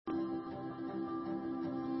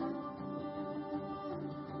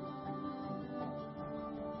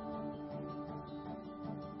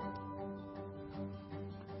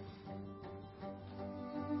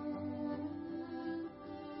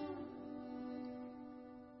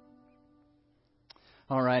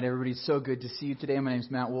All right, everybody, it's so good to see you today. My name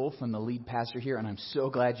is Matt Wolf. I'm the lead pastor here, and I'm so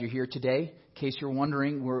glad you're here today. In case you're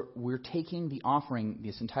wondering, we're taking the offering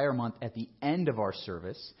this entire month at the end of our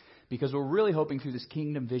service because we're really hoping through this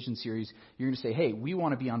Kingdom Vision series, you're going to say, hey, we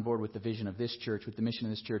want to be on board with the vision of this church, with the mission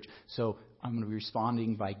of this church, so I'm going to be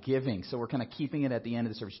responding by giving. So we're kind of keeping it at the end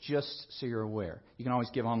of the service just so you're aware. You can always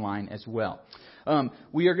give online as well.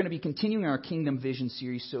 We are going to be continuing our Kingdom Vision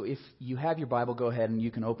series, so if you have your Bible, go ahead and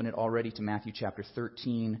you can open it already to Matthew chapter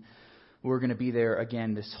 13. We're going to be there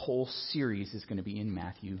again. This whole series is going to be in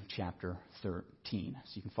Matthew chapter 13.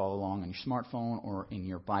 So you can follow along on your smartphone or in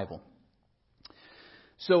your Bible.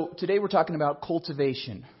 So today we're talking about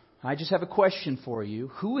cultivation. I just have a question for you.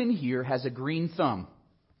 Who in here has a green thumb?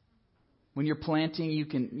 When you're planting,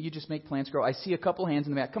 you just make plants grow. I see a couple hands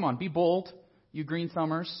in the back. Come on, be bold, you green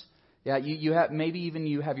thumbers. Yeah, you have maybe even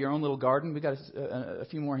you have your own little garden. We got a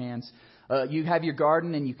few more hands. You have your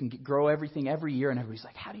garden and you can grow everything every year, and everybody's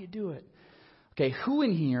like, "How do you do it?" Okay, who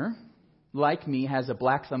in here, like me, has a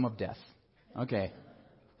black thumb of death? Okay,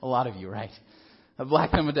 a lot of you, right? A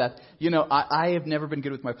black thumb of death. You know, I have never been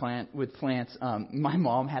good with plants. My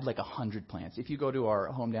mom had like 100 plants. If you go to our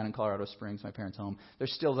home down in Colorado Springs, my parents' home,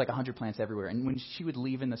 there's still like 100 plants everywhere. And when she would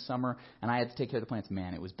leave in the summer and I had to take care of the plants,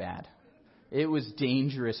 man, it was bad. It was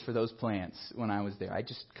dangerous for those plants when I was there. I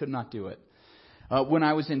just could not do it. When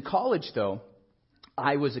I was in college, though,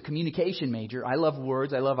 I was a communication major. I love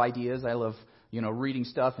words. I love ideas. I love, reading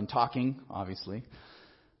stuff and talking, obviously.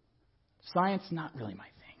 Science, not really my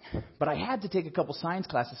thing. But I had to take a couple science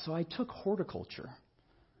classes, so I took horticulture.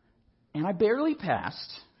 And I barely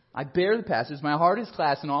passed. It was my hardest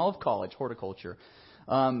class in all of college, horticulture.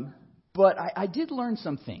 But I did learn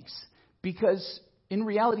some things. Because in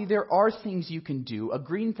reality, there are things you can do. A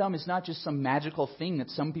green thumb is not just some magical thing that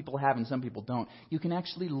some people have and some people don't. You can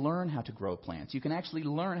actually learn how to grow plants. You can actually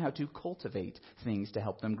learn how to cultivate things to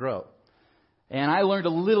help them grow. And I learned a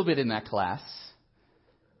little bit in that class.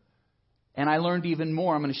 And I learned even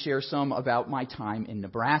more. I'm going to share some about my time in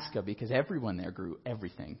Nebraska because everyone there grew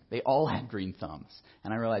everything. They all had green thumbs.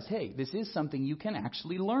 And I realized, hey, this is something you can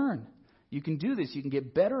actually learn. You can do this. You can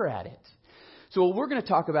get better at it. So what we're going to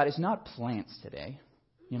talk about is not plants today.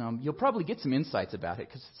 You'll probably get some insights about it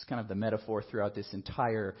because it's kind of the metaphor throughout this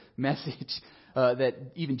entire message that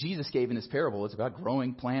even Jesus gave in this parable. It's about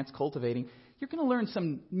growing plants, cultivating. You're going to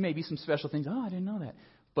learn maybe some special things. Oh, I didn't know that.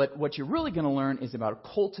 But what you're really going to learn is about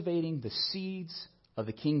cultivating the seeds of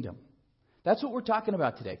the kingdom. That's what we're talking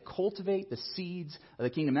about today. Cultivate the seeds of the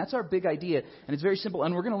kingdom. That's our big idea. And it's very simple.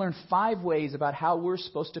 And we're going to learn 5 ways about how we're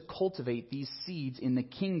supposed to cultivate these seeds in the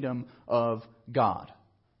kingdom of God.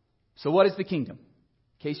 So what is the kingdom?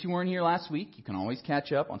 In case you weren't here last week, you can always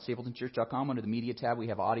catch up on stapletoncchurch.com under the media tab. We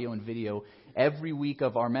have audio and video every week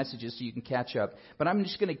of our messages so you can catch up. But I'm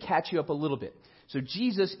just going to catch you up a little bit. So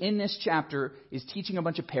Jesus, in this chapter, is teaching a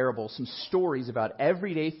bunch of parables, some stories about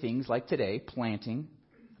everyday things like today, planting,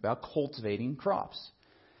 about cultivating crops.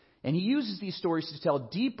 And he uses these stories to tell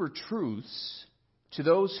deeper truths to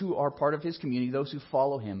those who are part of his community, those who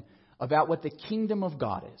follow him, about what the kingdom of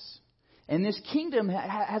God is. And this kingdom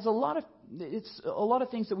has a lot of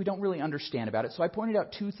things that we don't really understand about it. So I pointed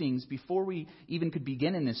out 2 things before we even could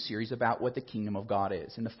begin in this series about what the kingdom of God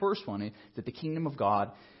is. And the first one is that the kingdom of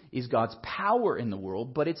God is God's power in the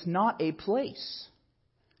world, but it's not a place.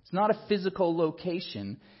 It's not a physical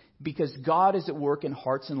location because God is at work in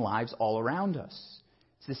hearts and lives all around us.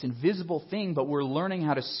 It's this invisible thing, but we're learning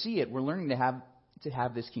how to see it. We're learning to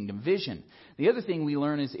have this kingdom vision. The other thing we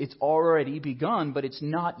learn is it's already begun, but it's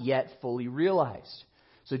not yet fully realized.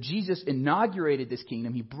 So Jesus inaugurated this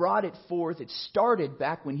kingdom. He brought it forth. It started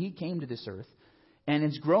back when he came to this earth. And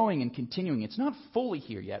it's growing and continuing. It's not fully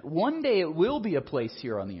here yet. One day it will be a place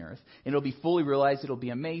here on the earth. And it'll be fully realized. It'll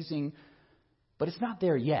be amazing. But it's not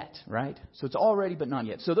there yet, right? So it's already, but not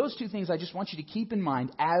yet. So those 2 things I just want you to keep in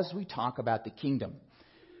mind as we talk about the kingdom.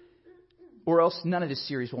 Or else none of this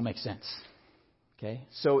series will make sense. Okay?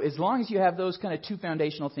 So as long as you have those kind of 2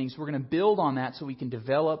 foundational things, we're going to build on that so we can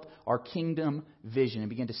develop our kingdom vision and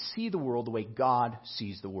begin to see the world the way God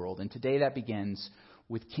sees the world. And today that begins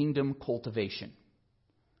with kingdom cultivation.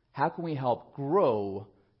 How can we help grow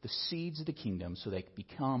the seeds of the kingdom so they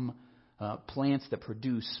become plants that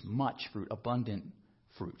produce much fruit, abundant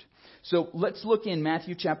fruit? So let's look in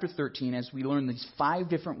Matthew chapter 13 as we learn these 5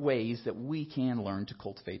 different ways that we can learn to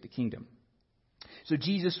cultivate the kingdom. So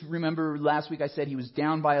Jesus, remember last week I said he was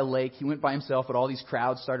down by a lake. He went by himself, but all these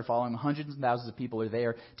crowds started following him. Hundreds and thousands of people are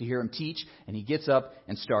there to hear him teach. And he gets up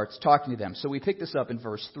and starts talking to them. So we pick this up in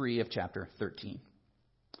verse 3 of chapter 13.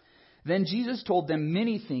 Then Jesus told them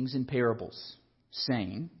many things in parables,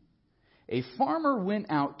 saying, A farmer went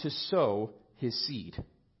out to sow his seed.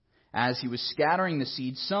 As he was scattering the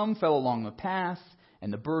seed, some fell along the path,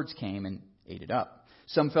 and the birds came and ate it up.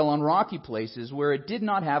 Some fell on rocky places where it did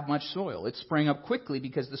not have much soil. It sprang up quickly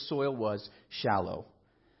because the soil was shallow.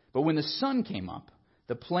 But when the sun came up,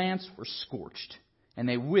 the plants were scorched, and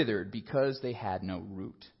they withered because they had no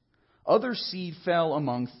root. Other seed fell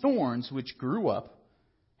among thorns, which grew up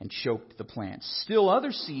and choked the plants. Still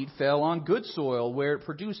other seed fell on good soil, where it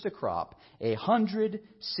produced a crop,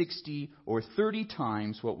 160 or 30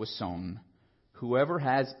 times what was sown. Whoever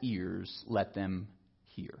has ears, let them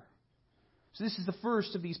hear. So this is the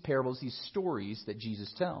first of these parables, these stories that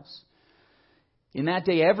Jesus tells. In that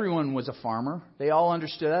day, everyone was a farmer. They all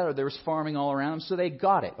understood that, or there was farming all around them, so they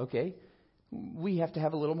got it. Okay, we have to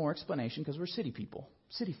have a little more explanation because we're city people,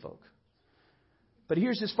 city folk. But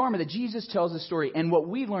here's this farmer that Jesus tells the story. And what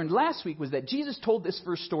we learned last week was that Jesus told this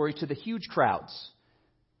first story to the huge crowds.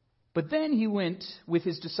 But then he went with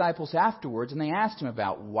his disciples afterwards, and they asked him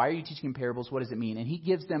about, why are you teaching in parables? What does it mean? And he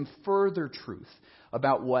gives them further truth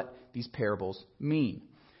about what these parables mean.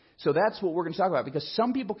 So that's what we're going to talk about, because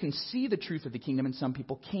some people can see the truth of the kingdom and some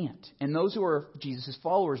people can't. And those who are Jesus'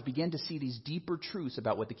 followers begin to see these deeper truths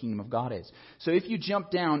about what the kingdom of God is. So if you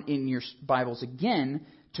jump down in your Bibles again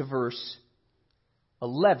to verse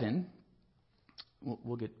 11,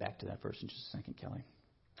 we'll get back to that verse in just a second, Kelly.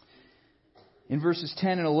 In verses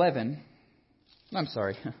 10 and 11, I'm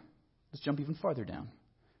sorry, let's jump even farther down.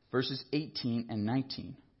 Verses 18 and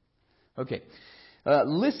 19. Okay.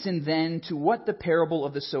 Listen then to what the parable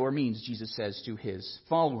of the sower means, Jesus says to his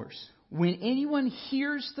followers. When anyone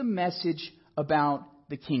hears the message about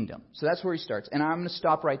the kingdom. So that's where he starts. And I'm going to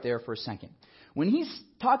stop right there for a second. When he's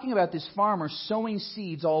talking about this farmer sowing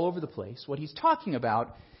seeds all over the place, what he's talking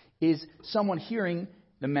about is someone hearing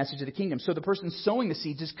the message of the kingdom. So the person sowing the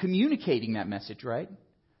seeds is communicating that message, right?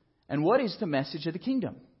 And what is the message of the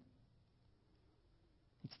kingdom?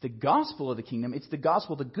 It's the gospel of the kingdom. It's the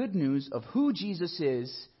gospel, the good news of who Jesus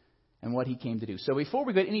is and what he came to do. So before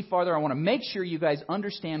we go any farther, I want to make sure you guys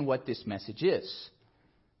understand what this message is.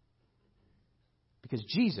 Because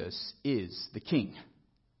Jesus is the king.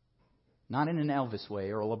 Not in an Elvis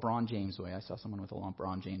way or a LeBron James way. I saw someone with a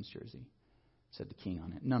LeBron James jersey. It said the king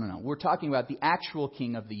on it. No. We're talking about the actual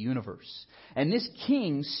king of the universe. And this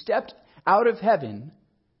king stepped out of heaven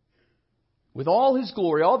with all his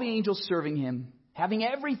glory, all the angels serving him, having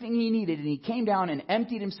everything he needed. And he came down and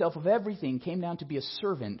emptied himself of everything, came down to be a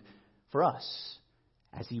servant for us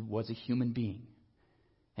as he was a human being.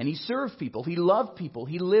 And he served people. He loved people.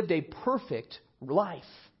 He lived a perfect life,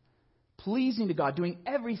 pleasing to God, doing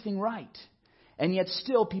everything right. And yet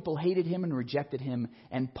still people hated him and rejected him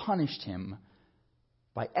and punished him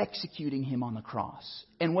by executing him on the cross.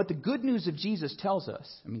 And what the good news of Jesus tells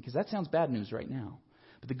us, because that sounds bad news right now,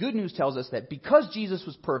 but the good news tells us that because Jesus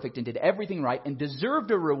was perfect and did everything right and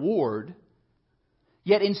deserved a reward,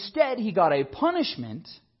 yet instead he got a punishment,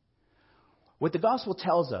 what the gospel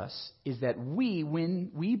tells us is that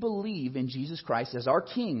when we believe in Jesus Christ as our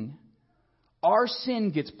King, our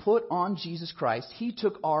sin gets put on Jesus Christ. He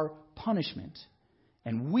took our punishment,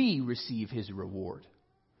 and we receive his reward.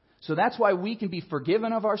 So that's why we can be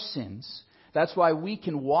forgiven of our sins. That's why we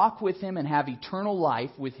can walk with him and have eternal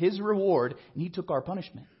life with his reward, and he took our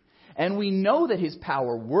punishment. And we know that his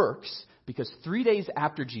power works because 3 days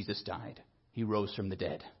after Jesus died, he rose from the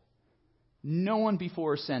dead. No one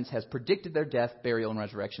before or since has predicted their death, burial, and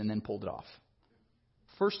resurrection and then pulled it off.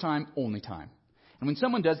 First time, only time. And when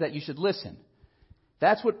someone does that, you should listen.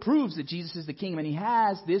 That's what proves that Jesus is the king, and he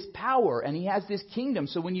has this power, and he has this kingdom.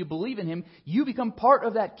 So when you believe in him, you become part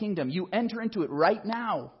of that kingdom. You enter into it right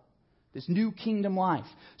now, this new kingdom life.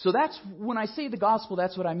 So that's, when I say the gospel,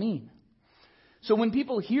 that's what I mean. So when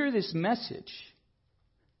people hear this message,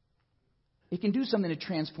 it can do something to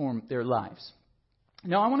transform their lives.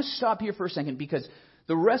 Now, I want to stop here for a second, because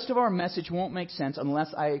the rest of our message won't make sense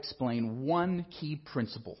unless I explain one key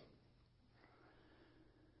principle.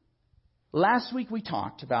 Last week we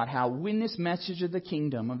talked about how when this message of the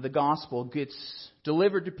kingdom, of the gospel, gets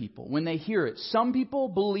delivered to people, when they hear it, some people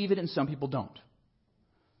believe it and some people don't.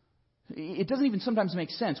 It doesn't even sometimes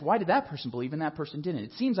make sense. Why did that person believe and that person didn't?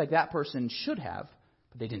 It seems like that person should have,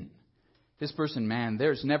 but they didn't. This person, man,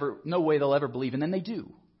 there's no way they'll ever believe, and then they do.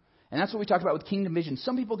 And that's what we talked about with kingdom vision.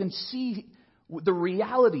 Some people can see the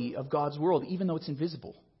reality of God's world even though it's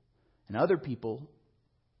invisible. And other people,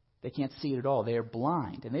 they can't see it at all. They are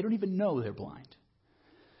blind, and they don't even know they're blind.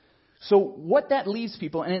 So what that leaves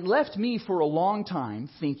people, and it left me for a long time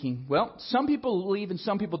thinking, well, some people believe and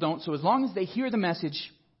some people don't, so as long as they hear the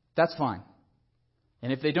message, that's fine.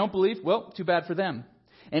 And if they don't believe, well, too bad for them.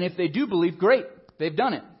 And if they do believe, great, they've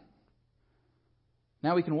done it.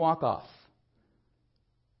 Now we can walk off.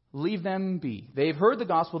 Leave them be. They've heard the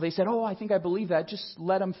gospel. They said, I think I believe that. Just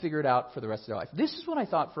let them figure it out for the rest of their life. This is what I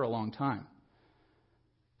thought for a long time.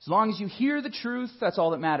 As long as you hear the truth, that's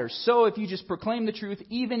all that matters. So if you just proclaim the truth,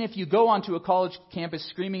 even if you go onto a college campus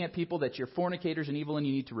screaming at people that you're fornicators and evil and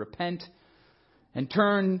you need to repent and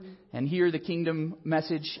turn and hear the kingdom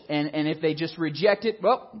message, and if they just reject it,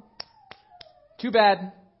 well, too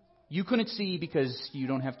bad. You couldn't see because you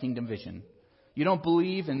don't have kingdom vision. You don't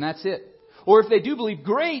believe, and that's it. Or if they do believe,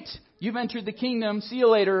 great, you've entered the kingdom. See you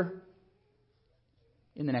later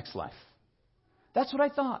in the next life. That's what I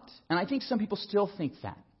thought. And I think some people still think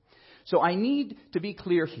that. So I need to be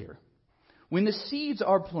clear here. When the seeds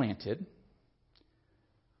are planted,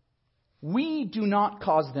 we do not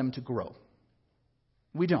cause them to grow.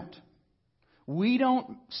 We don't. We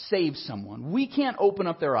don't save someone. We can't open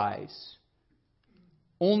up their eyes.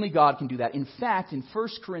 Only God can do that. In fact, in 1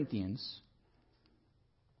 Corinthians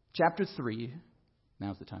chapter 3,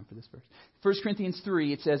 now's the time for this verse. 1 Corinthians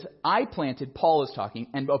 3, it says, I planted, Paul is talking,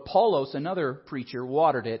 and Apollos, another preacher,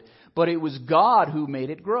 watered it, but it was God who made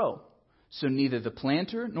it grow. So neither the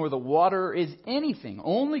planter nor the waterer is anything,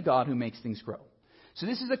 only God who makes things grow. So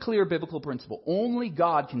this is a clear biblical principle. Only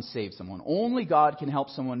God can save someone. Only God can help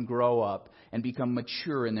someone grow up and become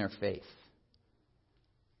mature in their faith.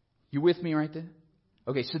 You with me right there?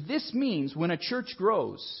 Okay, so this means when a church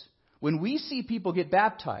grows, when we see people get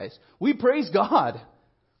baptized, we praise God.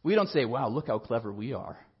 We don't say, wow, look how clever we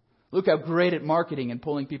are. Look how great at marketing and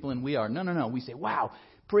pulling people in we are. No. We say, wow,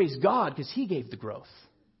 praise God because He gave the growth.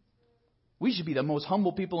 We should be the most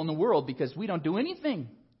humble people in the world because we don't do anything.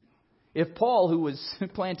 If Paul, who was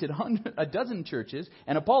planted a dozen churches,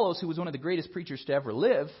 and Apollos, who was one of the greatest preachers to ever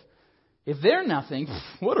live, if they're nothing,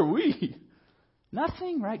 what are we?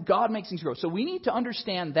 Nothing, right? God makes things grow. So we need to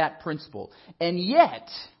understand that principle. And yet,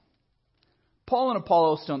 Paul and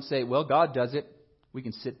Apollos don't say, well, God does it. We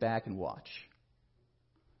can sit back and watch.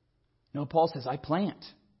 No, Paul says, I plant.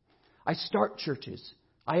 I start churches.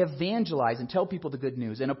 I evangelize and tell people the good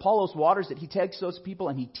news. And Apollos waters it. He takes those people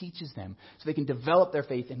and he teaches them so they can develop their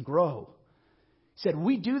faith and grow. He said,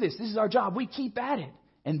 we do this. This is our job. We keep at it.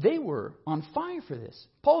 And they were on fire for this.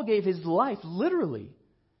 Paul gave his life literally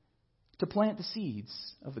to plant the seeds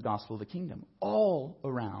of the gospel of the kingdom all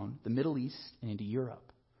around the Middle East and into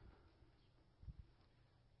Europe.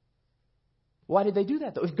 Why did they do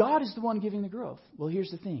that, though? If God is the one giving the growth, well,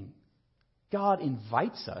 here's the thing. God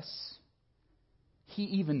invites us. He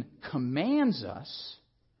even commands us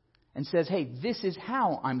and says, hey, this is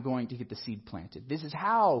how I'm going to get the seed planted. This is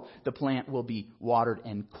how the plant will be watered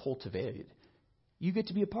and cultivated. You get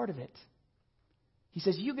to be a part of it. He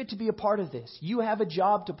says, you get to be a part of this. You have a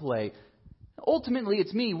job to play. Ultimately,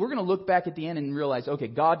 it's me. We're going to look back at the end and realize, okay,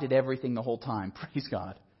 God did everything the whole time. Praise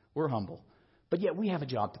God. We're humble. But yet we have a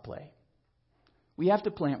job to play. We have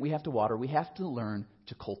to plant. We have to water. We have to learn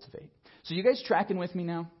to cultivate. So you guys tracking with me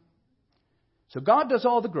now? So God does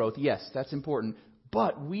all the growth. Yes, that's important.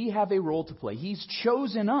 But we have a role to play. He's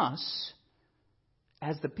chosen us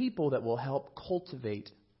as the people that will help cultivate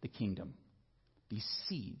the kingdom. These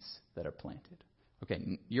seeds that are planted.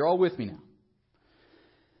 Okay, you're all with me now.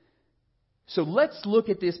 So let's look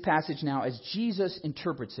at this passage now as Jesus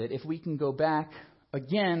interprets it. If we can go back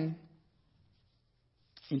again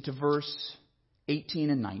into verse 18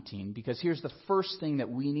 and 19, because here's the first thing that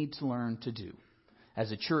we need to learn to do.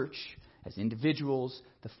 As a church, as individuals,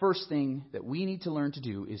 the first thing that we need to learn to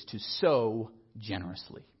do is to sow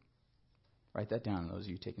generously. Write that down, those of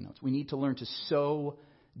you taking notes. We need to learn to sow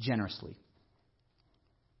generously.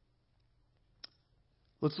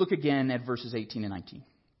 Let's look again at verses 18 and 19.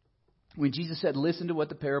 When Jesus said, listen to what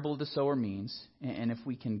the parable of the sower means, and if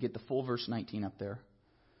we can get the full verse 19 up there.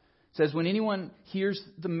 It says, when anyone hears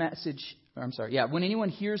the message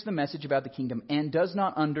about the kingdom and does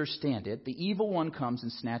not understand it, the evil one comes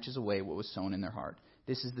and snatches away what was sown in their heart.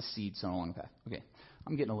 This is the seed sown along the path. Okay,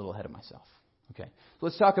 I'm getting a little ahead of myself. Okay, so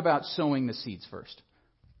let's talk about sowing the seeds first.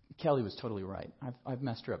 Kelly was totally right. I've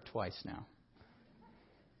messed her up twice now.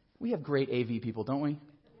 We have great AV people, don't we?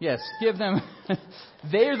 Yes, give them.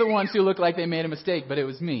 They're the ones who look like they made a mistake, but it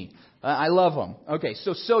was me. I love them. Okay,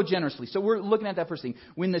 so sow generously. So we're looking at that first thing.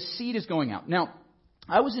 When the seed is going out. Now,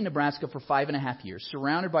 I was in Nebraska for 5.5 years,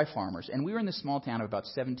 surrounded by farmers, and we were in this small town of about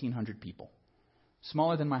 1,700 people.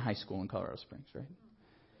 Smaller than my high school in Colorado Springs, right?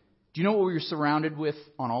 Do you know what we were surrounded with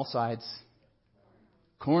on all sides?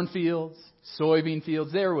 Cornfields, soybean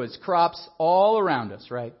fields. There was crops all around us,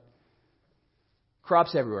 right?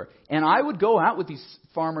 Crops everywhere. And I would go out with these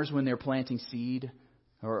farmers when they're planting seed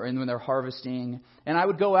or when they're harvesting. And I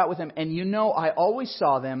would go out with them. And I always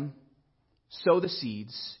saw them sow the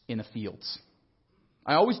seeds in the fields.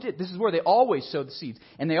 I always did. This is where they always sowed the seeds.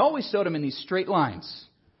 And they always sowed them in these straight lines.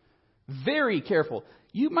 Very careful.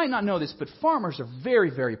 You might not know this, but farmers are very,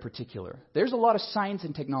 very particular. There's a lot of science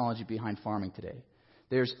and technology behind farming today.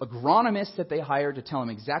 There's agronomists that they hire to tell them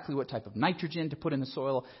exactly what type of nitrogen to put in the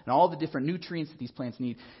soil and all the different nutrients that these plants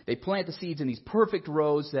need. They plant the seeds in these perfect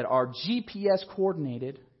rows that are GPS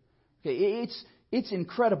coordinated. Okay, it's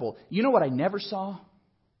incredible. You know what I never saw?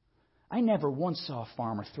 I never once saw a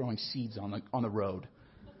farmer throwing seeds on the road.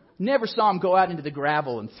 Never saw him go out into the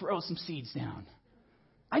gravel and throw some seeds down.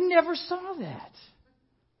 I never saw that.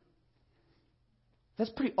 That's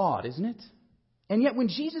pretty odd, isn't it? And yet when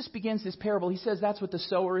Jesus begins this parable, he says that's what the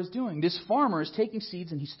sower is doing. This farmer is taking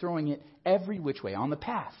seeds and he's throwing it every which way, on the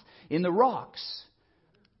path, in the rocks.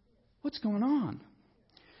 What's going on?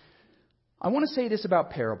 I want to say this about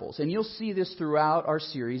parables, and you'll see this throughout our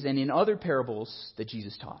series and in other parables that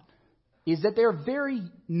Jesus taught, is that they're very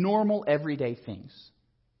normal, everyday things.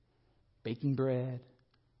 Baking bread,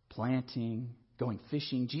 planting, going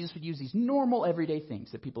fishing. Jesus would use these normal, everyday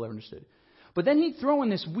things that people have understood. But then he'd throw in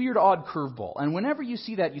this weird, odd curveball. And whenever you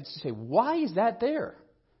see that, you'd say, why is that there?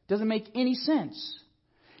 It doesn't make any sense.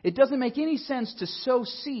 It doesn't make any sense to sow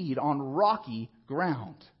seed on rocky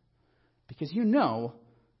ground. Because you know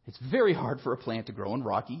it's very hard for a plant to grow in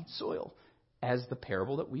rocky soil, as the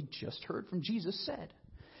parable that we just heard from Jesus said.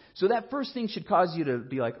 So that first thing should cause you to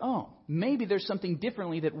be like, oh, maybe there's something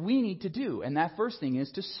differently that we need to do. And that first thing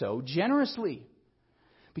is to sow generously.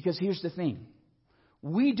 Because here's the thing.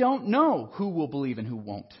 We don't know who will believe and who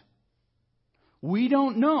won't. We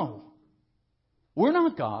don't know. We're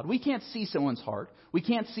not God. We can't see someone's heart. We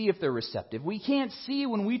can't see if they're receptive. We can't see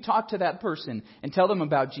when we talk to that person and tell them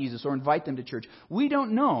about Jesus or invite them to church. We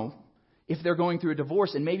don't know if they're going through a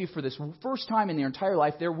divorce and maybe for this first time in their entire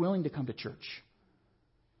life they're willing to come to church.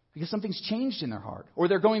 Because something's changed in their heart. Or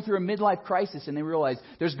they're going through a midlife crisis and they realize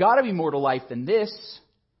there's got to be more to life than this.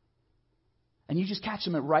 And you just catch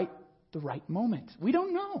them at the right moment. We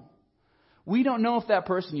don't know. We don't know if that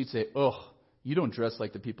person you'd say, oh, you don't dress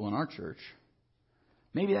like the people in our church.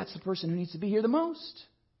 Maybe that's the person who needs to be here the most.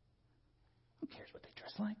 Who cares what they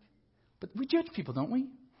dress like? But we judge people, don't we?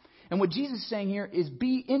 And what Jesus is saying here is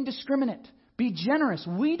be indiscriminate. Be generous.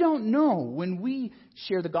 We don't know when we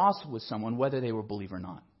share the gospel with someone whether they will believe or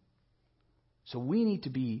not. So we need to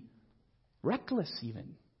be reckless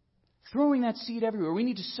even. Throwing that seed everywhere. We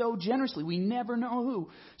need to sow generously. We never know who.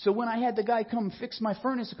 So when I had the guy come fix my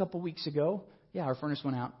furnace a couple weeks ago, our furnace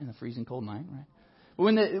went out in the freezing cold night, right? But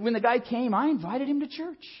when the guy came, I invited him to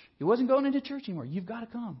church. He wasn't going into church anymore. You've got to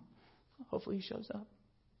come. Hopefully he shows up.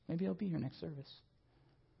 Maybe he'll be here next service.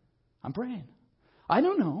 I'm praying. I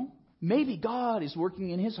don't know. Maybe God is working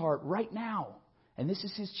in his heart right now. And this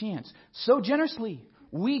is his chance. So generously,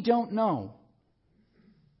 we don't know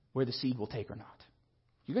where the seed will take or not.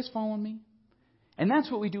 You guys following me? And that's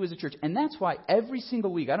what we do as a church. And that's why every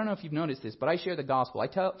single week, I don't know if you've noticed this, but I share the gospel. I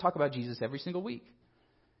talk about Jesus every single week.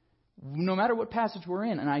 No matter what passage we're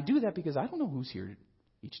in. And I do that because I don't know who's here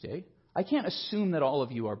each day. I can't assume that all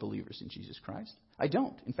of you are believers in Jesus Christ. I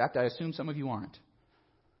don't. In fact, I assume some of you aren't.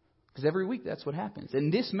 Because every week that's what happens.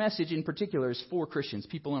 And this message in particular is for Christians,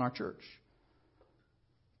 people in our church.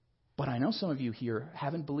 But I know some of you here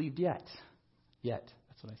haven't believed yet.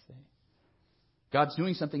 That's what I say. God's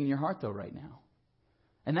doing something in your heart, though, right now.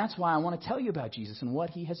 And that's why I want to tell you about Jesus and what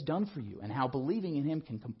he has done for you and how believing in him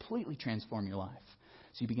can completely transform your life.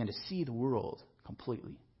 So you begin to see the world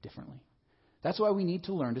completely differently. That's why we need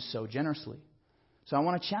to learn to sow generously. So I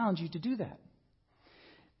want to challenge you to do that.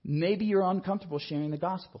 Maybe you're uncomfortable sharing the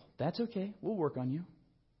gospel. That's okay. We'll work on you.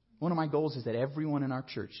 One of my goals is that everyone in our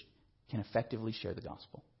church can effectively share the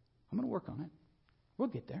gospel. I'm going to work on it. We'll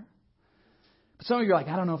get there. But some of you are like,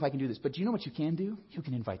 I don't know if I can do this. But do you know what you can do? You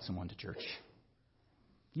can invite someone to church.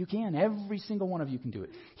 You can. Every single one of you can do it.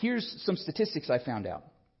 Here's some statistics I found out.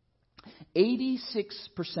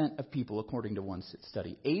 86% of people, according to one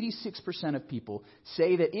study, 86% of people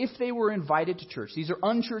say that if they were invited to church, these are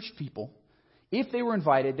unchurched people, if they were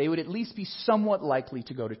invited, they would at least be somewhat likely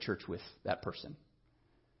to go to church with that person.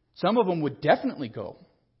 Some of them would definitely go.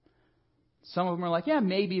 Some of them are like,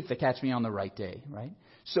 maybe if they catch me on the right day, right?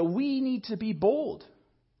 So we need to be bold.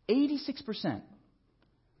 86%.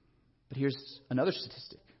 But here's another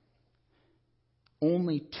statistic.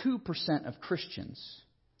 Only 2% of Christians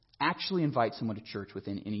actually invite someone to church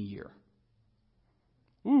within any year.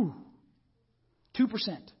 2%.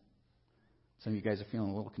 Some of you guys are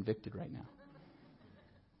feeling a little convicted right now.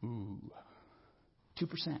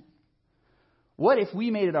 2%. What if we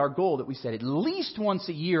made it our goal that we said at least once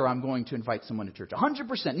a year I'm going to invite someone to church?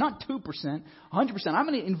 100%, not 2%, 100%. I'm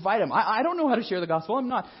going to invite them. I don't know how to share the gospel. I'm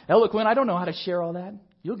not eloquent. I don't know how to share all that.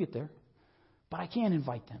 You'll get there. But I can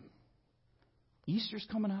invite them. Easter's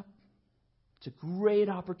coming up. It's a great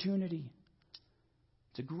opportunity.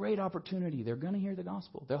 It's a great opportunity. They're going to hear the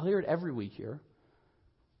gospel. They'll hear it every week here.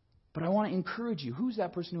 But I want to encourage you. Who's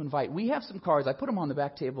that person to invite? We have some cards. I put them on the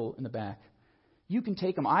back table in the back. You can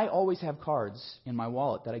take them. I always have cards in my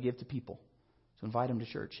wallet that I give to people to invite them to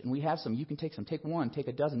church. And we have some. You can take some. Take one. Take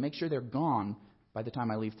a dozen. Make sure they're gone by the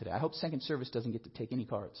time I leave today. I hope second service doesn't get to take any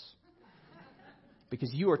cards.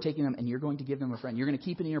 Because you are taking them and you're going to give them a friend. You're going to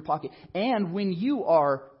keep it in your pocket. And when you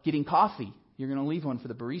are getting coffee, you're going to leave one for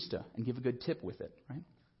the barista and give a good tip with it, right?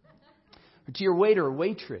 Or to your waiter or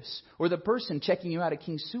waitress, or the person checking you out at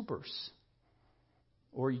King Soopers,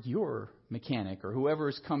 or your mechanic, or whoever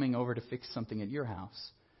is coming over to fix something at your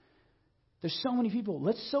house. There's so many people.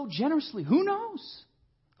 Let's sow generously. Who knows?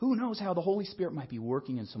 Who knows how the Holy Spirit might be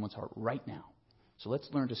working in someone's heart right now? So let's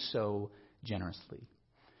learn to sow generously.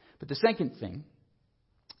 But the second thing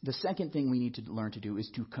we need to learn to do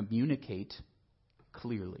is to communicate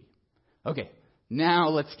clearly. Okay, now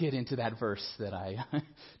let's get into that verse that I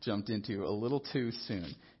jumped into a little too soon.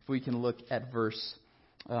 If we can look at verse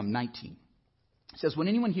 19. It says, when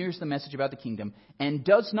anyone hears the message about the kingdom and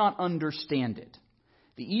does not understand it,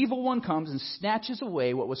 the evil one comes and snatches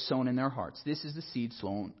away what was sown in their hearts. This is the seed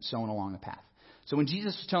sown along the path. So when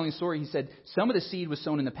Jesus was telling the story, he said some of the seed was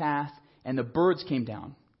sown in the path and the birds came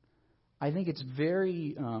down. I think it's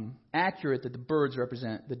very accurate that the birds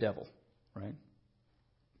represent the devil, right?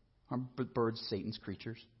 Aren't birds Satan's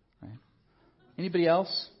creatures, right? Anybody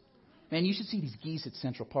else? Man, you should see these geese at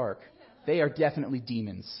Central Park. They are definitely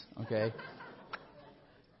demons, okay?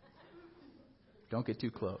 Don't get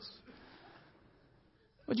too close.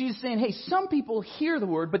 But Jesus is saying, hey, some people hear the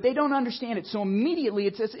word, but they don't understand it. So immediately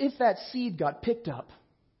it's as if that seed got picked up.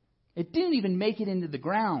 It didn't even make it into the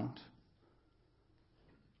ground.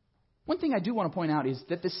 One thing I do want to point out is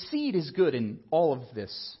that the seed is good in all of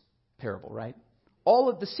this parable, right? All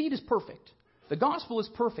of the seed is perfect. The gospel is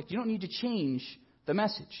perfect. You don't need to change the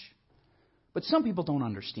message. But some people don't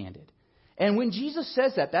understand it. And when Jesus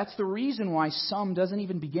says that, that's the reason why some doesn't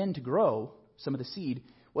even begin to grow, some of the seed.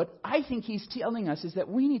 What I think he's telling us is that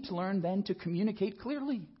we need to learn then to communicate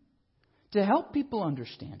clearly, to help people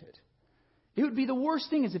understand it. It would be the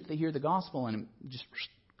worst thing is if they hear the gospel and it just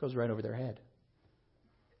goes right over their head.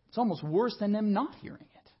 It's almost worse than them not hearing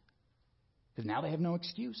it, because now they have no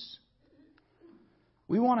excuse.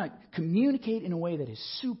 We want to communicate in a way that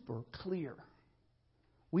is super clear.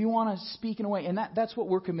 We want to speak in a way, and that's what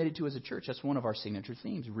we're committed to as a church. That's one of our signature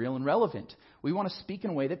themes, real and relevant. We want to speak in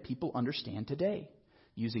a way that people understand today,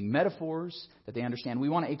 using metaphors that they understand. We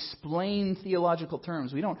want to explain theological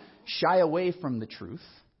terms. We don't shy away from the truth,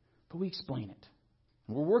 but we explain it.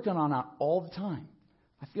 And we're working on that all the time.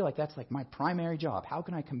 I feel like that's like my primary job. How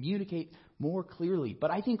can I communicate more clearly?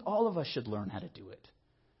 But I think all of us should learn how to do it.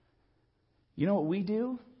 You know what we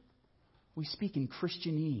do? We speak in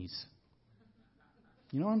Christianese.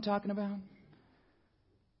 You know what I'm talking about?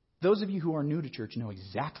 Those of you who are new to church know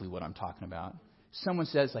exactly what I'm talking about. Someone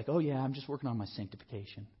says, like, oh yeah, I'm just working on my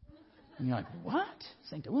sanctification. And you're like, what?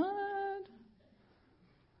 What?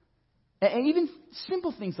 And even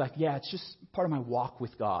simple things like, yeah, it's just part of my walk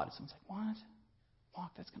with God. Someone's like, what?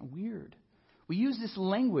 Walk? That's kind of weird. We use this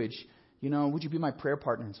language, would you be my prayer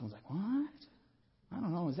partner? And someone's like, what? I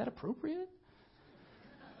don't know. Is that appropriate?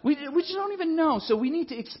 We just don't even know. So we need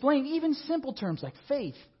to explain even simple terms like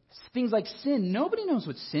faith, things like sin. Nobody knows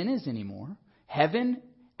what sin is anymore. Heaven,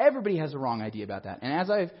 everybody has a wrong idea about that. And as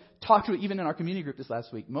I've talked to even in our community group this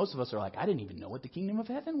last week, most of us are like, I didn't even know what the kingdom of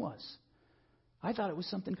heaven was. I thought it was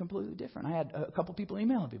something completely different. I had a couple people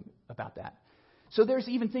email me about that. So there's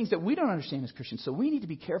even things that we don't understand as Christians. So we need to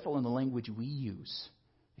be careful in the language we use.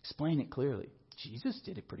 Explain it clearly. Jesus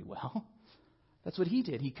did it pretty well. That's what he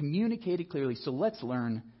did. He communicated clearly. So let's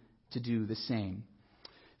learn to do the same.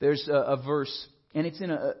 There's a verse, and it's in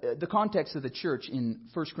the context of the church in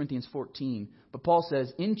 1 Corinthians 14. But Paul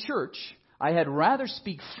says, in church, I had rather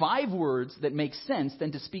speak 5 words that make sense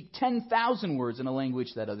than to speak 10,000 words in a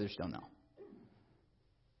language that others don't know.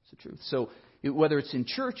 It's the truth. So whether it's in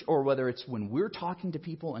church or whether it's when we're talking to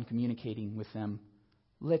people and communicating with them,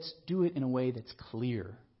 let's do it in a way that's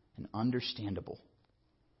clear and understandable.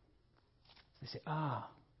 They say, I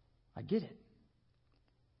get it.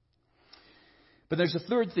 But there's a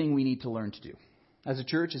third thing we need to learn to do. As a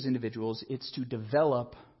church, as individuals, it's to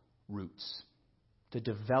develop roots. To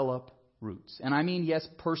develop roots. And I mean, yes,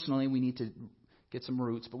 personally we need to get some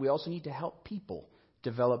roots, but we also need to help people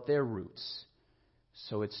develop their roots.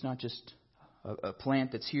 So it's not just a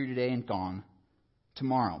plant that's here today and gone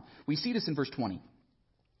tomorrow. We see this in verse 20.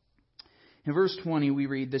 In verse 20, we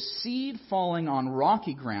read, "The seed falling on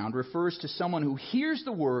rocky ground refers to someone who hears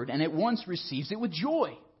the word and at once receives it with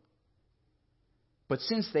joy. But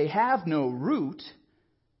since they have no root,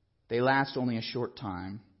 they last only a short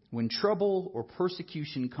time. When trouble or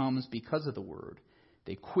persecution comes because of the word,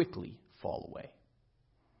 they quickly fall away."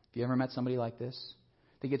 Have you ever met somebody like this?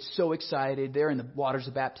 They get so excited, they're in the waters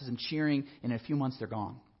of baptism cheering, and in a few months they're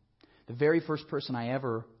gone. The very first person I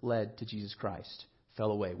ever led to Jesus Christ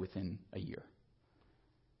fell away within a year.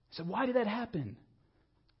 I said, why did that happen?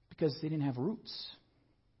 Because they didn't have roots.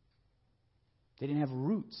 They didn't have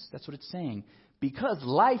roots. That's what it's saying. Because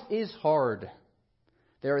life is hard.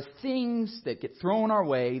 There are things that get thrown our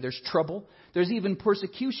way. There's trouble. There's even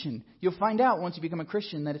persecution. You'll find out once you become a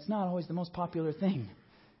Christian that it's not always the most popular thing.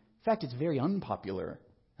 In fact, it's very unpopular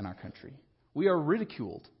in our country. We are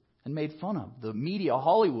ridiculed and made fun of. The media,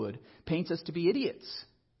 Hollywood, paints us to be idiots.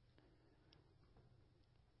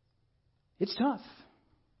 It's tough.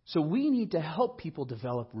 So we need to help people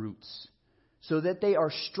develop roots so that they are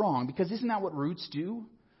strong. Because isn't that what roots do?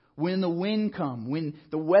 When the wind comes, when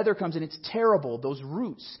the weather comes and it's terrible, those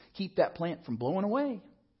roots keep that plant from blowing away.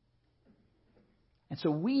 And so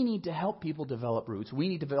we need to help people develop roots. We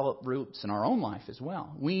need to develop roots in our own life as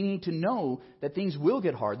well. We need to know that things will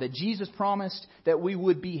get hard, that Jesus promised that we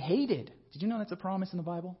would be hated. Did you know that's a promise in the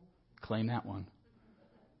Bible? Claim that one.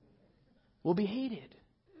 We'll be hated.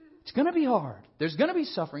 It's going to be hard. There's going to be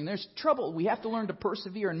suffering. There's trouble. We have to learn to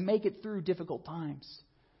persevere and make it through difficult times.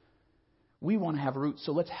 We want to have roots,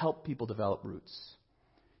 so let's help people develop roots.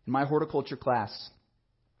 In my horticulture class,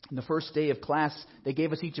 in the first day of class, they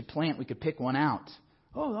gave us each a plant. We could pick one out.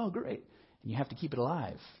 Oh, great. And you have to keep it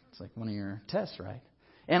alive. It's like one of your tests, right?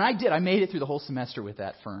 And I did. I made it through the whole semester with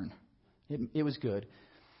that fern. It was good.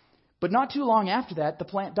 But not too long after that, the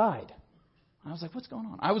plant died. I was like, what's going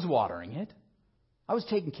on? I was watering it. I was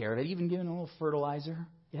taking care of it, even giving it a little fertilizer.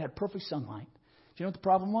 It had perfect sunlight. Do you know what the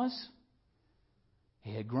problem was?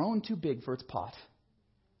 It had grown too big for its pot,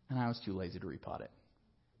 and I was too lazy to repot it.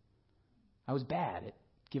 I was bad at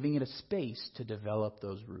giving it a space to develop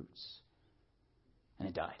those roots, and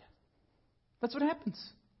it died. That's what happens.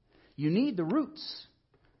 You need the roots.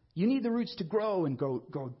 You need the roots to grow and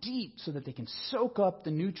grow deep so that they can soak up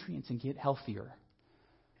the nutrients and get healthier.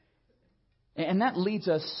 And that leads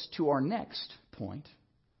us to our next point.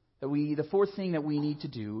 The fourth thing that we need to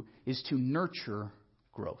do is to nurture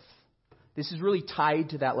growth. This is really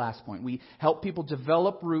tied to that last point. We help people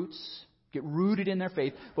develop roots, get rooted in their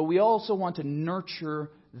faith, but we also want to nurture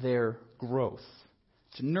their growth.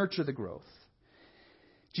 To nurture the growth.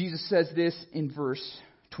 Jesus says this in verse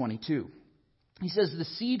 22. He says, "The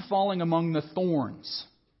seed falling among the thorns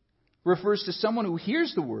refers to someone who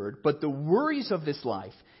hears the word, but the worries of this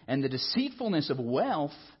life and the deceitfulness of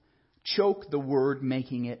wealth choke the word,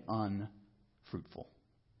 making it unfruitful."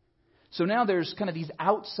 So now there's kind of these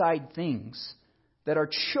outside things that are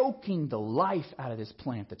choking the life out of this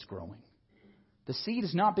plant that's growing. The seed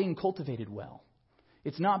is not being cultivated well.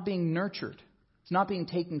 It's not being nurtured. It's not being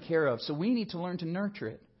taken care of. So we need to learn to nurture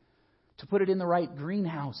it, to put it in the right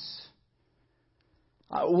greenhouse.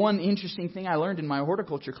 One interesting thing I learned in my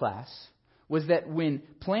horticulture class was that when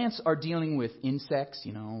plants are dealing with insects,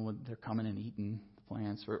 they're coming and eating the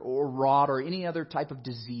plants, or rot, or any other type of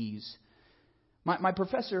disease, my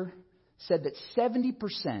professor said that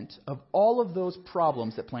 70% of all of those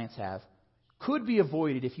problems that plants have could be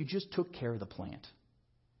avoided if you just took care of the plant.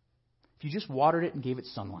 If you just watered it and gave it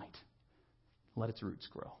sunlight, let its roots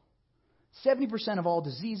grow. 70% of all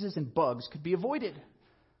diseases and bugs could be avoided.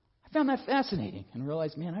 I found that fascinating and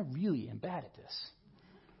realized, man, I really am bad at this.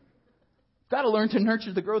 Got to learn to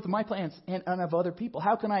nurture the growth of my plants and of other people.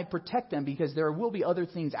 How can I protect them? Because there will be other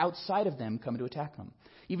things outside of them coming to attack them.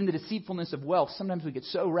 Even the deceitfulness of wealth. Sometimes we get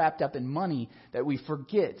so wrapped up in money that we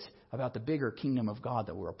forget about the bigger kingdom of God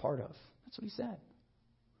that we're a part of. That's what he said.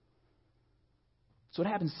 So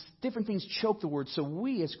what happens? Different things choke the word. So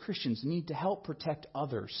we as Christians need to help protect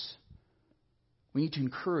others. We need to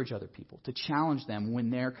encourage other people, to challenge them when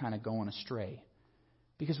they're kind of going astray.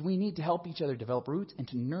 Because we need to help each other develop roots and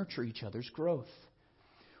to nurture each other's growth.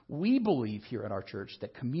 We believe here at our church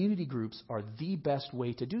that community groups are the best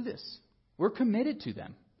way to do this. We're committed to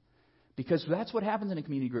them because that's what happens in a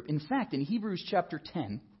community group. In fact, in Hebrews chapter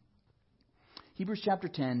 10,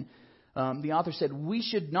 the author said, "We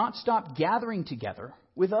should not stop gathering together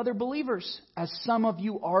with other believers, as some of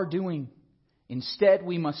you are doing. Instead,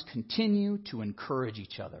 we must continue to encourage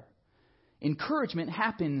each other." Encouragement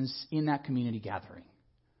happens in that community gathering.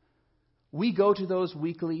 We go to those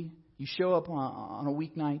weekly. You show up on a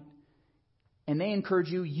weeknight, and they encourage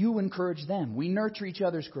you, you encourage them. We nurture each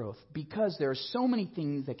other's growth because there are so many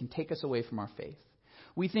things that can take us away from our faith.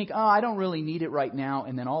 We think, I don't really need it right now,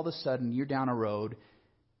 and then all of a sudden you're down a road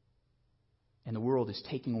and the world is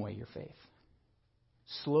taking away your faith.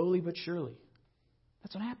 Slowly but surely.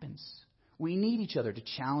 That's what happens. We need each other to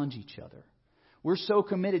challenge each other. We're so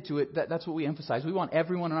committed to it, that's what we emphasize. We want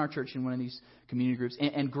everyone in our church in one of these community groups.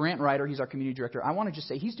 And Grant Ryder, he's our community director, I want to just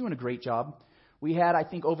say he's doing a great job. We had, I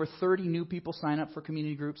think, over 30 new people sign up for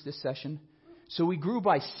community groups this session. So we grew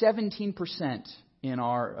by 17% in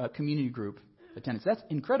our community group attendance. That's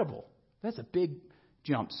incredible. That's a big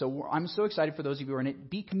jump. So I'm so excited for those of you who are in it.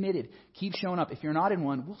 Be committed. Keep showing up. If you're not in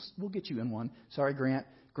one, we'll get you in one. Sorry, Grant.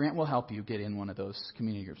 Grant will help you get in one of those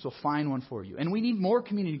community groups. We'll find one for you. And we need more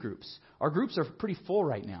community groups. Our groups are pretty full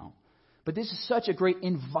right now. But this is such a great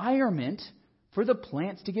environment for the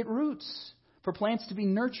plants to get roots, for plants to be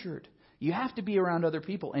nurtured. You have to be around other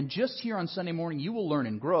people. And just here on Sunday morning, you will learn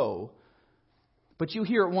and grow. But you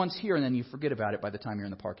hear it once here, and then you forget about it by the time you're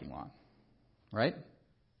in the parking lot. Right?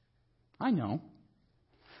 I know.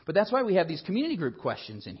 But that's why we have these community group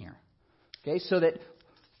questions in here. Okay, so that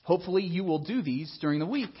hopefully you will do these during the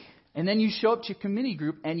week. And then you show up to your community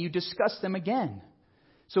group and you discuss them again.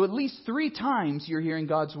 So at least 3 times you're hearing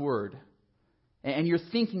God's word. And you're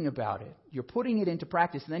thinking about it. You're putting it into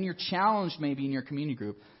practice. And then you're challenged maybe in your community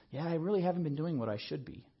group. Yeah, I really haven't been doing what I should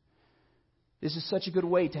be. This is such a good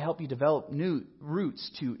way to help you develop new roots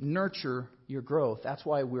to nurture your growth. That's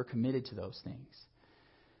why we're committed to those things.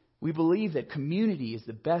 We believe that community is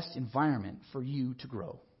the best environment for you to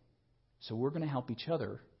grow. So we're going to help each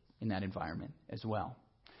other in that environment as well.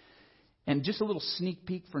 And just a little sneak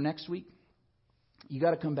peek for next week. You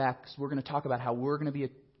got to come back because we're going to talk about how we're going to be a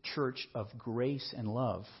church of grace and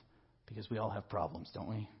love because we all have problems, don't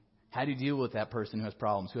we? How do you deal with that person who has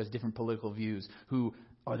problems, who has different political views, who,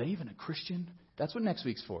 are they even a Christian? That's what next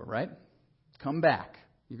week's for, right? Come back.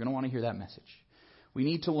 You're going to want to hear that message. We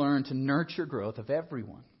need to learn to nurture growth of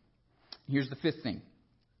everyone. Here's the 5th thing.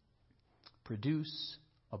 Produce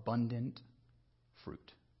abundant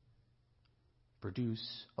fruit.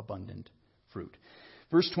 Produce abundant fruit.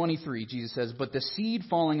 Verse 23, Jesus says, "But the seed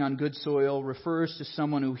falling on good soil refers to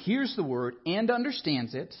someone who hears the word and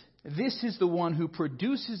understands it. This is the one who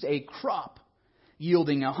produces a crop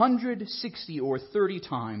yielding 160 or 30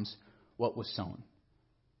 times what was sown."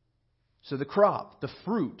 So the crop, the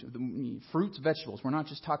fruits, vegetables. We're not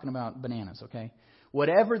just talking about bananas, okay?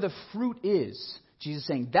 Whatever the fruit is, Jesus is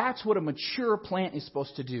saying that's what a mature plant is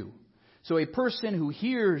supposed to do. So a person who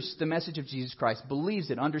hears the message of Jesus Christ,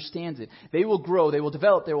 believes it, understands it, they will grow, they will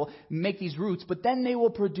develop, they will make these roots, but then they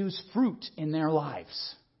will produce fruit in their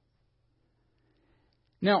lives.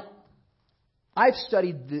 Now, I've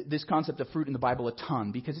studied this concept of fruit in the Bible a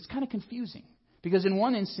ton because it's kind of confusing. Because in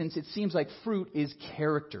one instance, it seems like fruit is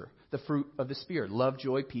character, the fruit of the Spirit. Love,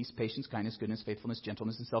 joy, peace, patience, kindness, goodness, faithfulness,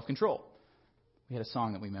 gentleness, and self-control. We had a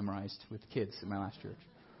song that we memorized with kids in my last church.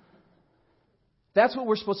 That's what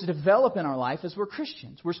we're supposed to develop in our life as we're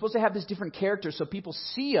Christians. We're supposed to have this different character so people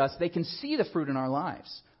see us, they can see the fruit in our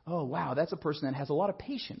lives. Oh, wow, that's a person that has a lot of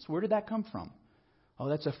patience. Where did that come from? Oh,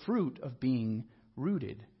 that's a fruit of being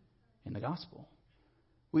rooted in the gospel.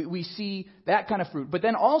 We see that kind of fruit. But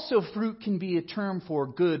then also fruit can be a term for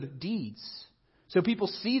good deeds. So people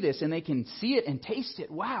see this and they can see it and taste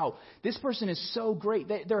it. Wow, this person is so great.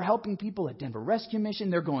 They're helping people at Denver Rescue Mission.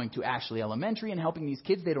 They're going to Ashley Elementary and helping these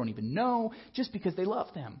kids they don't even know just because they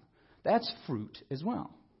love them. That's fruit as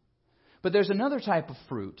well. But there's another type of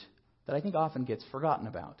fruit that I think often gets forgotten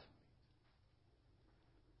about.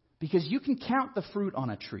 Because you can count the fruit on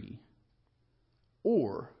a tree,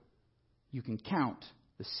 or you can count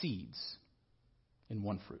the seeds in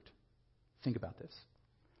one fruit. Think about this.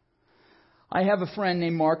 I have a friend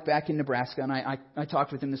named Mark back in Nebraska, and I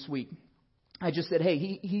talked with him this week. I just said, hey,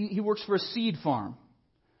 he works for a seed farm.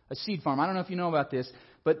 A seed farm. I don't know if you know about this,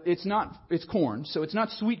 but it's corn. So it's not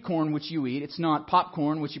sweet corn, which you eat. It's not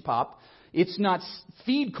popcorn, which you pop. It's not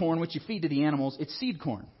feed corn, which you feed to the animals. It's seed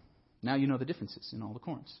corn. Now you know the differences in all the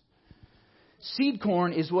corns. Seed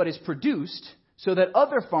corn is what is produced so that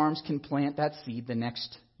other farms can plant that seed the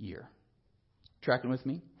next year. Tracking with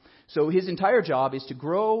me? So his entire job is to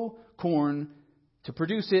grow corn, to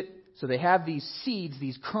produce it, so they have these seeds,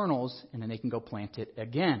 these kernels, and then they can go plant it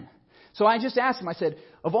again. So I just asked him, I said,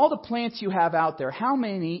 of all the plants you have out there, how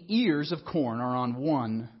many ears of corn are on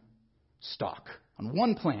one stalk, on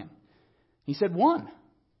one plant? He said, 1.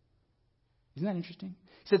 Isn't that interesting?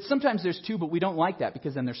 He said, sometimes there's 2, but we don't like that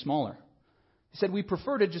because then they're smaller. He said, we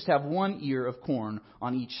prefer to just have 1 ear of corn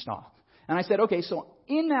on each stalk. And I said, okay, so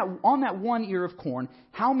on that 1 ear of corn,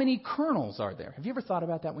 how many kernels are there? Have you ever thought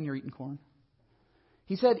about that when you're eating corn?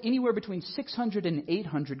 He said anywhere between 600 and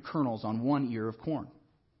 800 kernels on 1 ear of corn.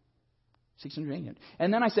 600, 800.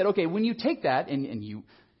 And then I said, okay, when you take that and you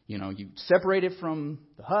separate it from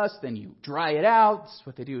the husk, then you dry it out. That's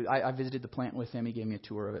what they do. I visited the plant with him. He gave me a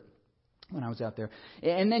tour of it when I was out there.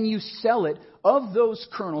 And then you sell it. Of those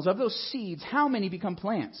kernels, of those seeds, how many become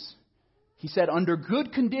plants? He said, under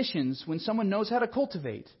good conditions, when someone knows how to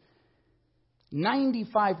cultivate,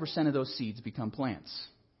 95% of those seeds become plants.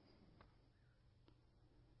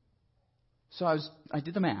 So I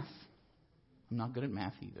did the math. I'm not good at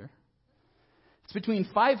math either. It's between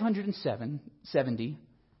 570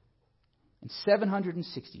 and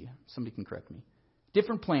 760, somebody can correct me,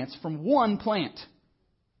 different plants from one plant.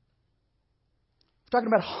 We're talking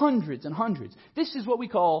about hundreds and hundreds. This is what we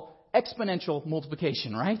call exponential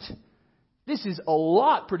multiplication, right? This is a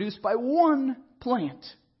lot produced by one plant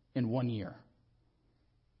in 1 year.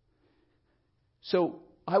 So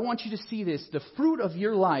I want you to see this. The fruit of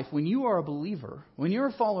your life, when you are a believer, when you're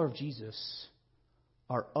a follower of Jesus,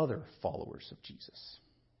 are other followers of Jesus.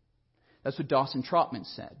 That's what Dawson Trotman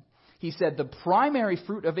said. He said the primary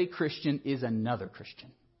fruit of a Christian is another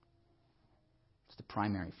Christian. It's the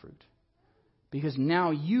primary fruit. Because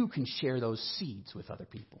now you can share those seeds with other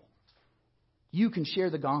people. You can share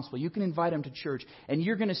the gospel. You can invite them to church. And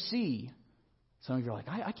you're going to see, some of you are like,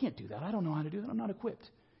 I can't do that. I don't know how to do that. I'm not equipped.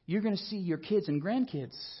 You're going to see your kids and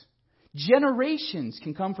grandkids. Generations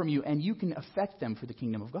can come from you, and you can affect them for the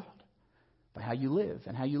kingdom of God by how you live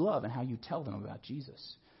and how you love and how you tell them about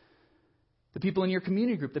Jesus. The people in your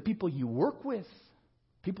community group, the people you work with,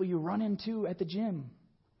 people you run into at the gym,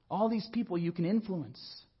 all these people you can influence.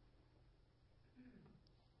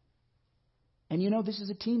 And this is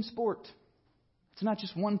a team sport. It's not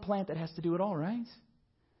just one plant that has to do it all, right?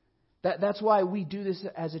 That's why we do this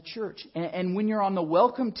as a church. And when you're on the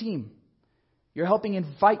welcome team, you're helping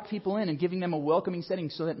invite people in and giving them a welcoming setting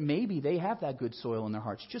so that maybe they have that good soil in their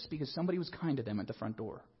hearts just because somebody was kind to them at the front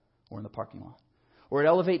door or in the parking lot. Or at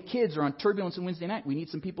Elevate Kids or on Turbulence on Wednesday night, we need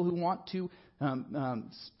some people who want to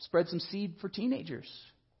spread some seed for teenagers.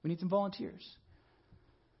 We need some volunteers.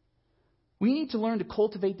 We need to learn to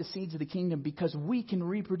cultivate the seeds of the kingdom because we can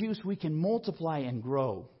reproduce, we can multiply and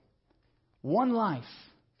grow. One life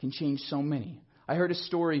can change so many. I heard a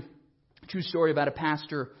true story about a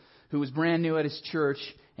pastor who was brand new at his church,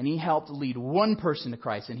 and he helped lead one person to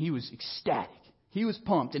Christ, and he was ecstatic. He was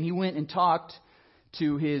pumped, and he went and talked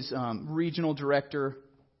to his regional director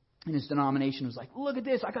in his denomination. He was like, look at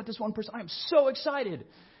this, I got this one person, I'm so excited.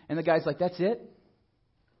 And the guy's like, that's it?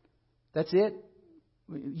 That's it?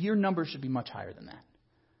 Your number should be much higher than that.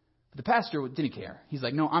 But the pastor didn't care. He's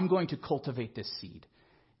like, no, I'm going to cultivate this seed.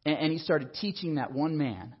 And he started teaching that one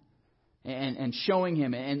man and showing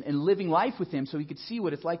him and living life with him so he could see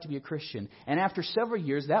what it's like to be a Christian. And after several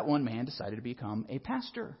years, that one man decided to become a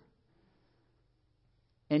pastor.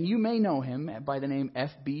 And you may know him by the name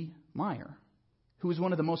F.B. Meyer, who was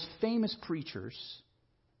one of the most famous preachers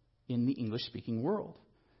in the English-speaking world.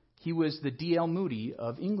 He was the D.L. Moody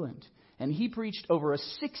of England. And he preached over a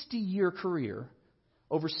 60-year career,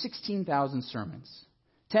 over 16,000 sermons.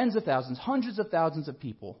 Tens of thousands, hundreds of thousands of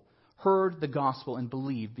people heard the gospel and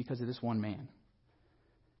believed because of this one man.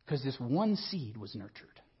 Because this one seed was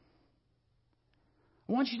nurtured.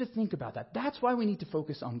 I want you to think about that. That's why we need to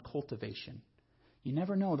focus on cultivation. You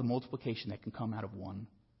never know the multiplication that can come out of one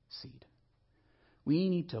seed. We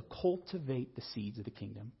need to cultivate the seeds of the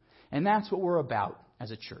kingdom. And that's what we're about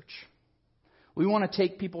as a church. We want to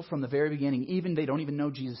take people from the very beginning, even they don't even know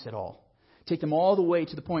Jesus at all. Take them all the way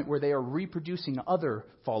to the point where they are reproducing other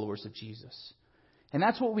followers of Jesus. And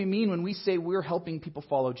that's what we mean when we say we're helping people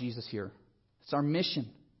follow Jesus here. It's our mission.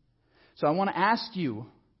 So I want to ask you,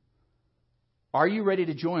 are you ready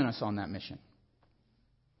to join us on that mission?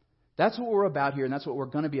 That's what we're about here, and that's what we're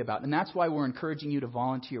going to be about. And that's why we're encouraging you to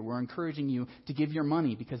volunteer. We're encouraging you to give your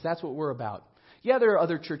money, because that's what we're about. Yeah, there are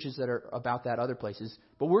other churches that are about that, other places,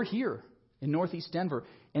 but we're here in Northeast Denver,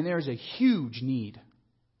 and there's a huge need.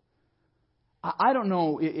 I don't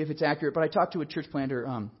know if it's accurate, but I talked to a church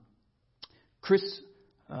planter, Chris,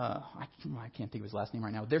 I can't think of his last name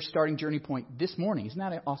right now. They're starting Journey Point this morning. Isn't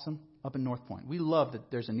that awesome? Up in North Point. We love that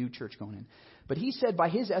there's a new church going in. But he said by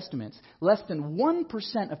his estimates, less than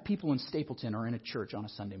 1% of people in Stapleton are in a church on a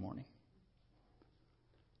Sunday morning.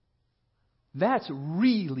 That's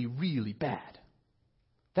really, really bad.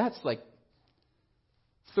 That's like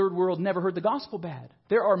third world, never heard the gospel bad.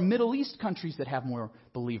 There are Middle East countries that have more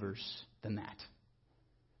believers than that.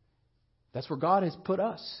 That's where God has put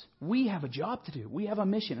us. We have a job to do. We have a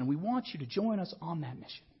mission, and we want you to join us on that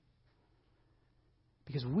mission.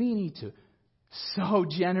 Because we need to sow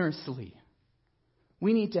generously.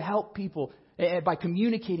 We need to help people by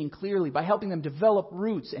communicating clearly, by helping them develop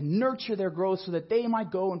roots and nurture their growth so that they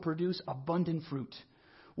might go and produce abundant fruit.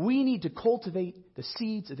 We need to cultivate the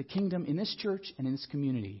seeds of the kingdom in this church and in this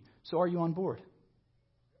community. So are you on board?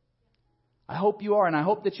 I hope you are, and I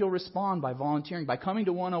hope that you'll respond by volunteering, by coming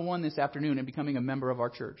to 101 this afternoon and becoming a member of our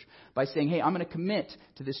church, by saying, hey, I'm going to commit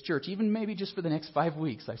to this church, even maybe just for the next 5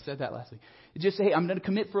 weeks. I said that last week. Just say, hey, I'm going to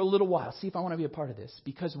commit for a little while, see if I want to be a part of this,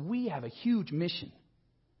 because we have a huge mission.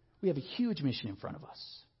 We have a huge mission in front of us.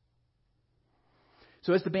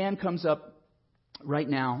 So as the band comes up right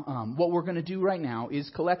now, what we're going to do right now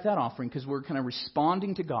is collect that offering because we're kind of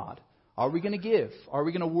responding to God. Are we going to give? Are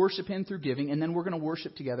we going to worship Him through giving? And then we're going to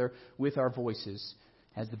worship together with our voices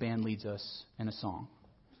as the band leads us in a song.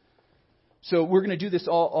 So we're going to do this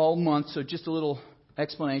all month. So just a little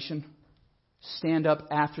explanation. Stand up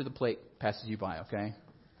after the plate passes you by, okay?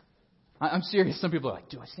 I'm serious. Some people are like,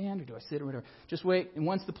 do I stand or do I sit or whatever? Just wait. And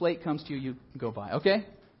once the plate comes to you, you can go by, okay?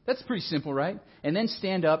 That's pretty simple, right? And then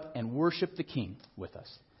stand up and worship the King with us.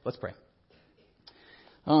 Let's pray.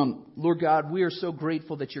 Lord God, we are so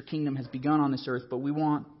grateful that your kingdom has begun on this earth, but we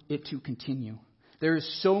want it to continue. There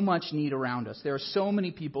is so much need around us. There are so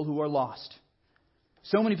many people who are lost.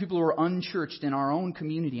 So many people who are unchurched in our own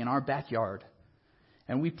community, in our backyard.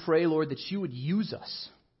 And we pray, Lord, that you would use us.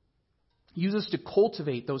 Use us to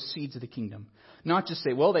cultivate those seeds of the kingdom. Not just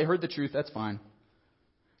say, well, they heard the truth, that's fine.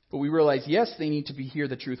 But we realize, yes, they need to hear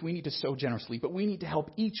the truth. We need to sow generously. But we need to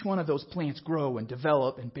help each one of those plants grow and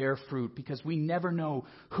develop and bear fruit because we never know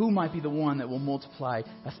who might be the one that will multiply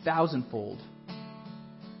 1,000-fold.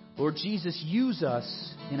 Lord Jesus, use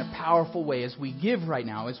us in a powerful way as we give right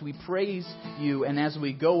now, as we praise you, and as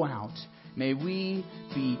we go out. May we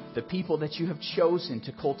be the people that you have chosen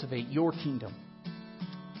to cultivate your kingdom.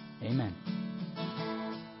 Amen.